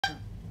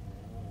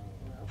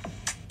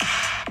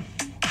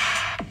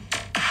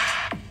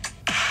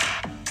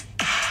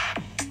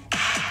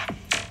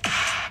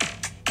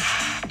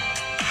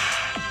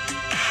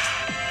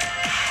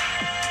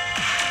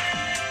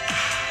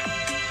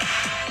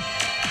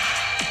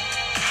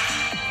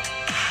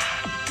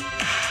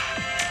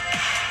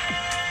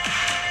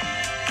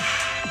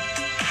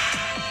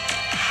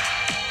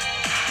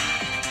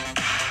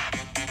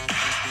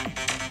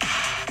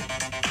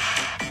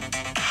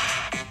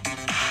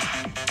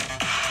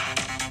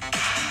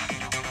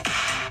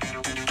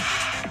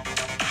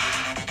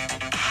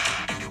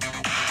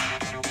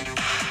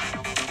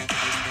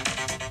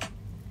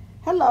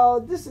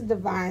Hello, this is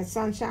Divine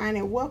Sunshine,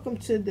 and welcome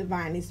to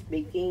Divinely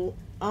Speaking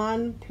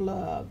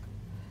Unplug.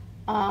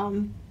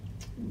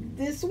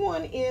 This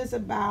one is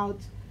about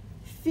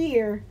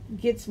fear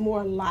gets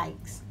more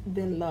likes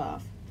than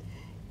love.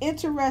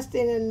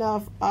 Interesting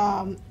enough,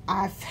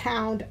 I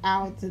found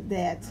out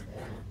that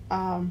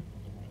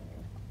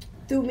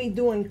through me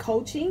doing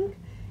coaching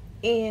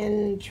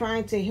and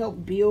trying to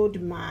help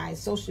build my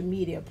social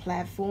media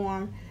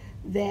platform,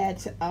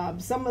 that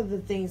some of the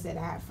things that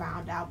I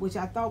found out, which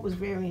I thought was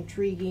very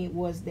intriguing,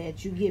 was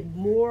that you get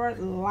more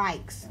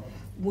likes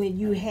when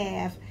you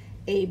have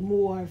a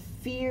more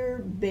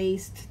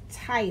fear-based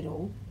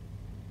title,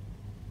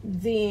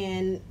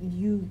 then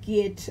you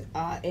get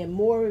and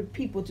more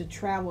people to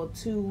travel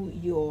to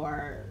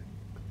your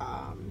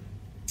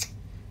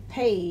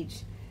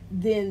page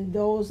than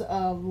those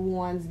of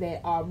ones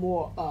that are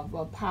more of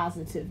a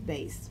positive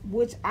base,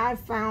 which I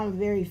found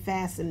very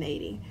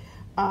fascinating.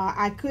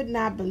 I could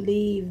not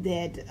believe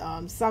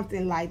that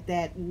something like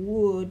that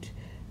would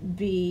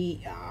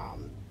be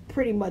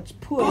pretty much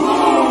put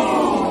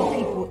on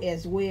people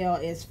as well,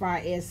 as far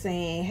as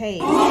saying, hey,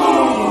 you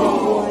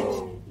know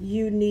what,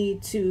 you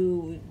need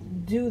to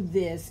do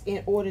this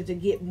in order to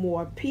get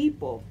more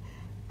people.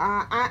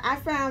 I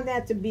found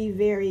that to be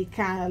very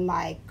kind of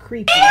like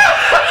creepy concept,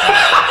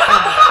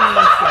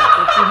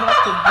 that you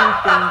have to do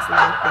things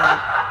like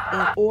that in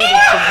order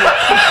to get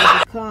people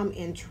to come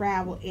and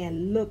travel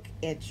and look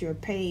at your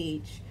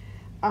page.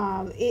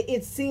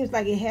 It seems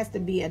like it has to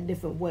be a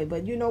different way.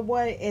 But you know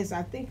what, as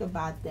I think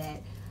about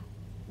that,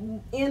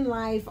 in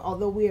life,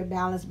 although we are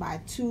balanced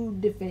by two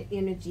different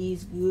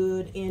energies,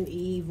 good and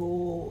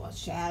evil,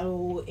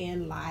 shadow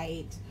and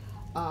light,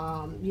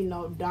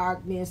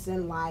 darkness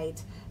and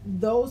light,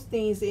 those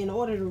things, in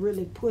order to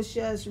really push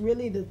us,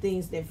 really the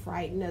things that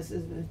frighten us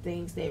is the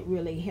things that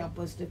really help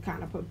us to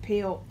kind of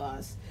propel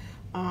us.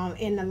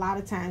 And a lot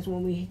of times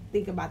when we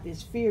think about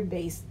these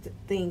fear-based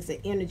things and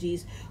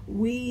energies,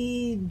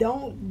 we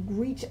don't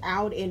reach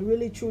out and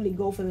really truly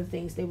go for the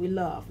things that we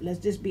love. Let's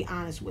just be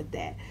honest with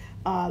that.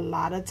 A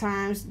lot of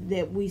times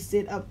that we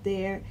sit up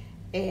there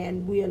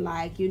and we're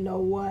like, you know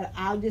what,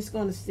 I'm just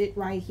going to sit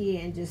right here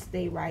and just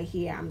stay right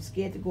here. I'm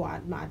scared to go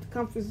out of my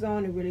comfort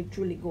zone and really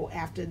truly go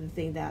after the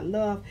thing that I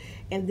love.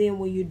 And then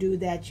when you do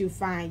that, you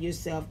find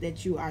yourself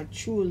that you are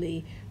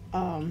truly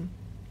in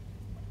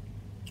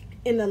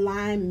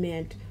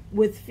alignment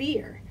with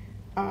fear.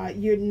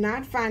 You're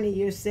not finding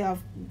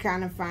yourself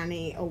kind of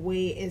finding a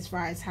way as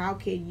far as how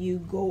can you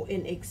go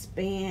and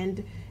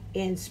expand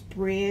and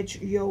spread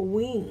your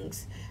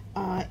wings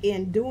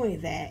in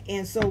doing that.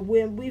 And so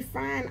when we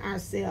find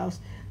ourselves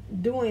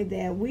doing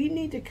that, we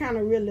need to kind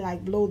of really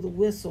like blow the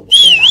whistle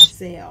at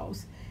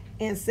ourselves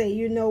and say,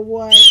 you know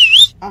what,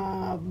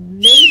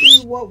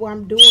 maybe what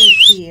I'm doing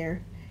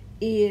here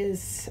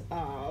is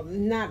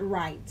not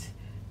right.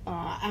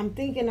 I'm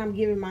thinking I'm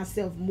giving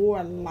myself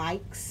more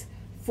likes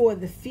for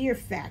the fear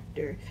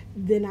factor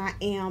than I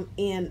am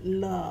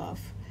in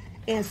love.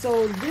 And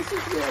so this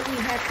is where we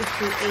have to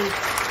create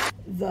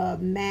the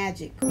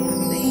magic on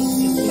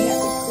things. And we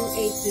have to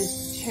create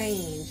this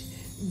change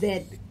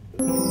that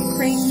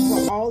creates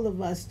for all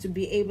of us to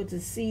be able to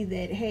see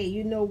that, hey,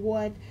 you know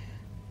what?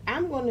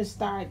 I'm going to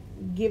start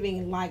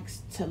giving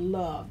likes to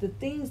love. The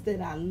things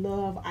that I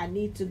love, I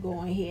need to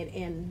go ahead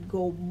and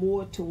go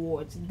more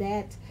towards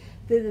that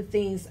than the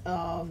things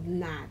of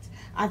not.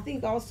 I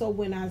think also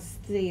when I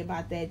say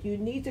about that, you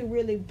need to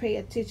really pay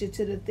attention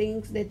to the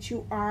things that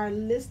you are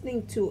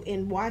listening to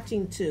and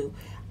watching to.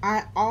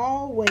 I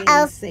always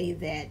say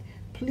that.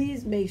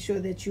 Please make sure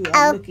that you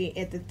are looking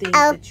at the things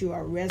that you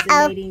are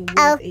resonating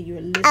with and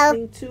you're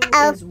listening to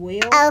as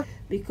well,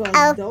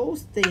 because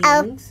those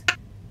things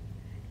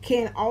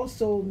can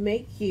also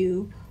make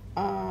you,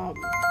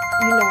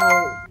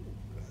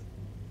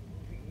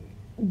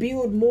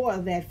 build more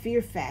of that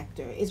fear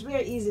factor. It's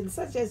very easy,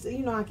 such as,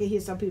 I can hear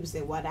some people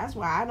say, well, that's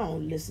why I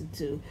don't listen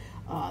to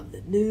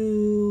the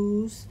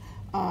news.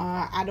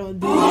 I don't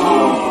do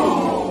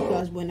that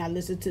because when I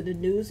listen to the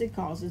news, it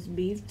causes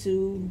me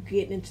to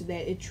get into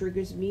that. It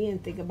triggers me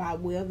and think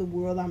about, well, the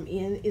world I'm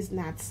in is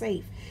not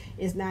safe.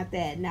 It's not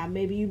that. Now,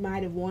 maybe you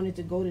might have wanted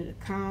to go to the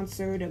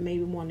concert or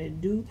maybe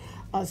wanted to do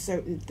a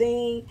certain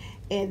thing,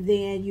 and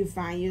then you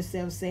find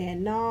yourself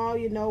saying, no,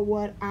 you know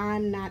what,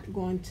 I'm not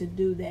going to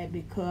do that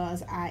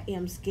because I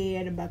am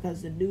scared,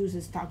 because the news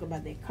is talking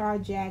about their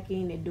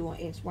carjacking, they're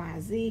doing X, Y,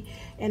 and Z,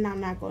 and I'm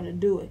not going to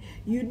do it.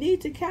 You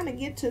need to kind of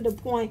get to the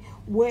point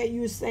where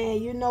you're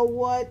saying, you know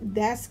what,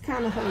 that's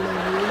kind of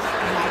hilarious,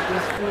 like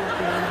this fear thing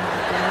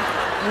like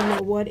that. You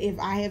know what, if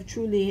I have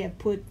truly have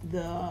put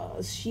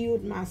the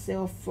shield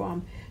myself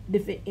from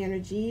different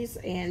energies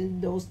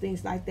and those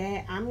things like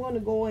that, I'm going to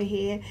go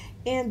ahead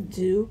and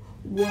do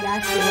what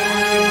I feel like I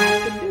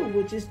have to do,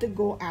 which is to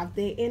go out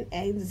there and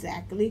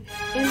exactly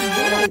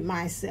enjoy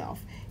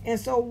myself. And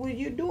so when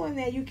you're doing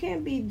that, you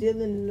can't be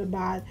dealing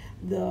about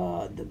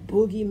the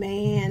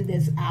boogeyman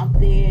that's out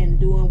there and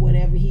doing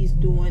whatever he's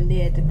doing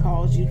there to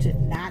cause you to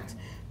not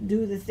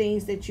do the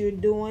things that you're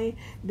doing,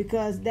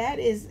 because that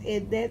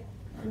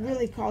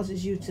really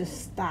causes you to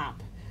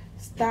stop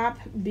Stop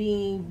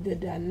being the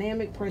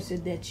dynamic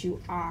person that you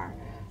are.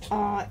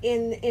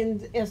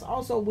 And it's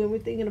also when we're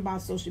thinking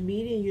about social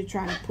media and you're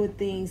trying to put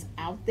things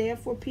out there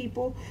for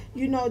people,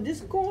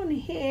 just go on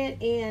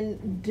ahead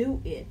and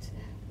do it.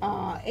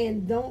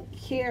 And don't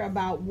care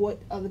about what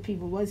other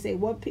people want to say.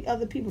 What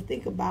other people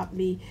think about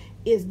me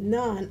is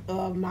none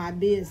of my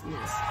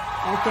business.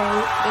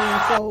 Okay?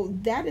 And so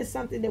that is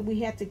something that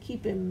we have to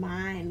keep in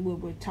mind when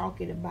we're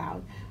talking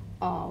about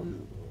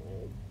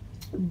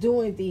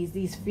doing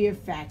these fear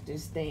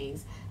factors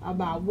things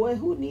about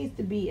who needs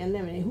to be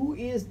eliminated, who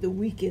is the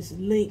weakest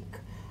link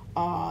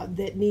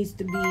that needs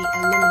to be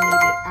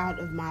eliminated out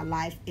of my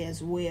life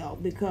as well,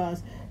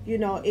 because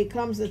it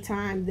comes a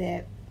time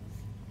that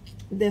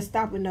they're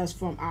stopping us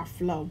from our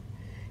flow.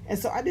 And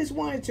so I just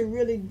wanted to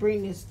really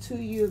bring this to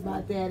you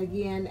about that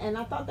again. And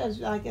I thought that's,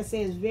 like I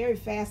said, it's very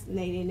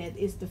fascinating that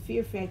it's the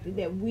fear factor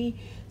that we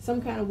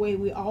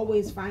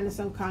always find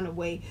some kind of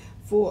way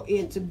for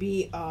it to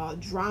be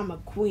drama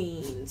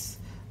queens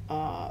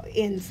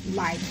in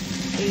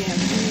life.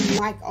 And we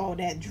like all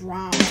that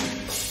drama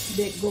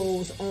that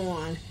goes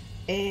on.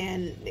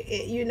 And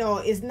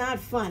it's not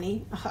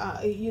funny,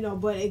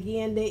 but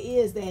again, there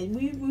is that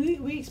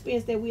we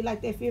experience that. We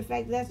like that fear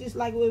factor. That's just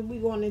like when we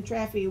going in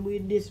traffic, we're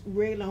just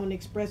regular on the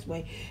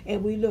expressway,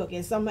 and we look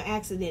and some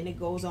accident that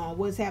goes on.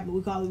 What's happening?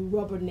 We call it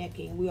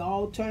rubbernecking. We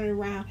all turning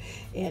around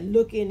and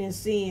looking and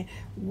seeing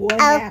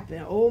what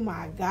happened. Oh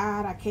my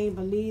God, I can't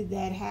believe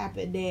that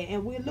happened there.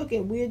 And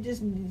we're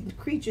just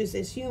creatures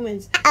as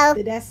humans.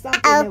 That's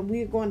something that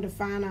we're going to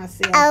find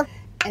ourselves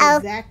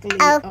exactly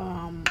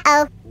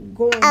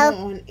going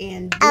on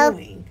and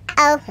doing.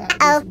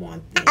 Just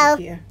one thing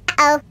here.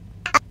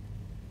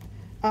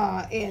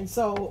 And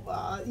so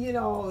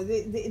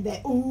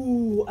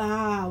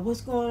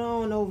what's going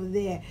on over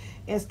there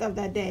and stuff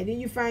like that. Then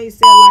you find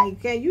yourself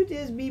like, can you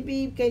just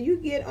can you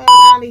get on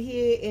out of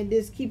here and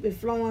just keep it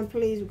flowing,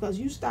 please, because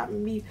you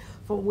stopping me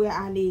from where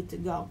I need to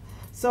go.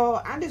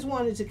 So I just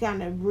wanted to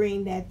kind of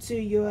bring that to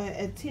your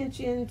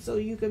attention so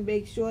you can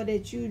make sure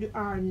that you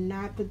are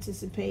not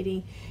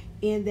participating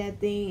in that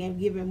thing and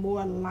giving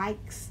more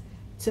likes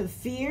to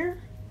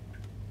fear.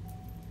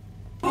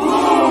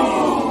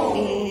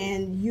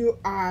 And you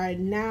are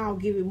now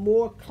giving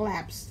more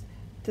claps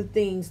to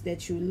things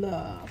that you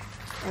love,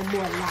 or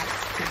more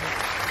likes to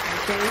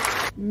that. Okay?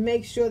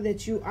 Make sure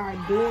that you are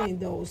doing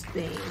those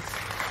things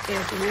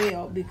as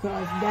well,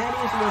 because that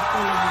is what's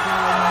going to bring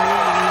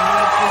more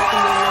love into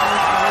your life.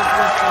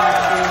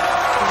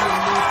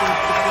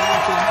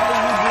 How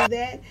do you do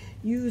that?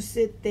 You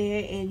sit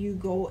there and you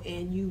go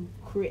and you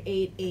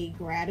create a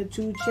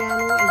gratitude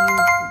channel, and you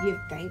give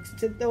thanks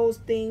to those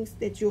things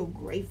that you're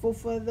grateful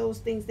for, those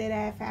things that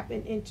have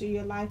happened into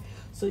your life,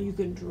 so you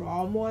can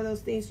draw more of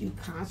those things. You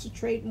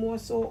concentrate more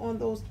so on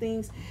those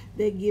things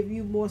that give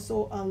you more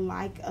so a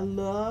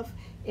love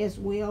as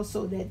well,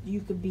 so that you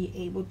could be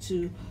able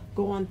to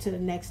go on to the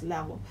next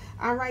level.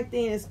 All right,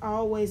 then, as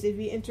always, if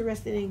you're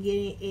interested in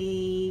getting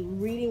a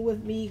reading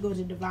with me, go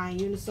to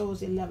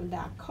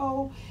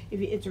divineunisouls11.co. If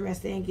you're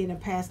interested in getting a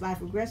past life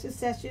regression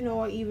session,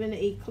 or even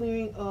a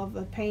clearing of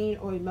a pain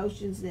or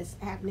emotions that's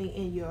happening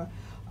in your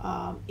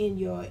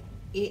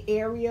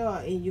area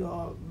or in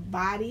your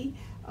body,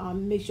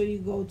 make sure you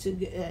go to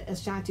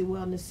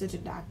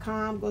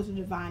AshantiWellnessCenter.com. Go to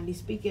Divinely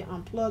Speaking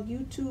Unplugged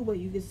YouTube, where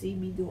you can see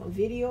me doing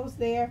videos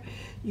there.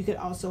 You can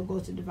also go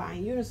to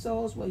Divine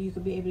Unisouls, where you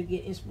can be able to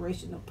get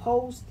inspirational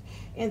posts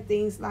and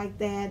things like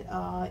that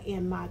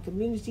in my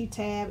community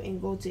tab, and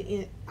go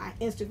to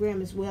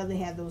Instagram as well. They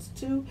have those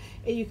too.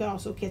 And you can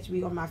also catch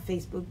me on my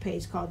Facebook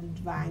page called the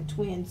Divine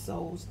Twin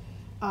Souls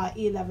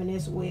 11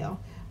 as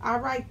well. All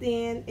right,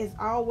 then, as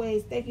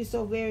always, thank you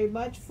so very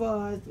much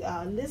for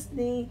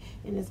listening.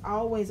 And as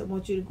always, I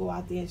want you to go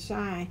out there and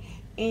shine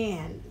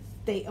and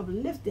stay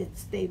uplifted,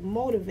 stay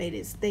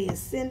motivated, stay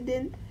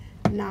ascending.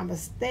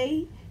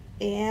 Namaste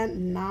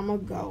and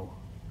Namago.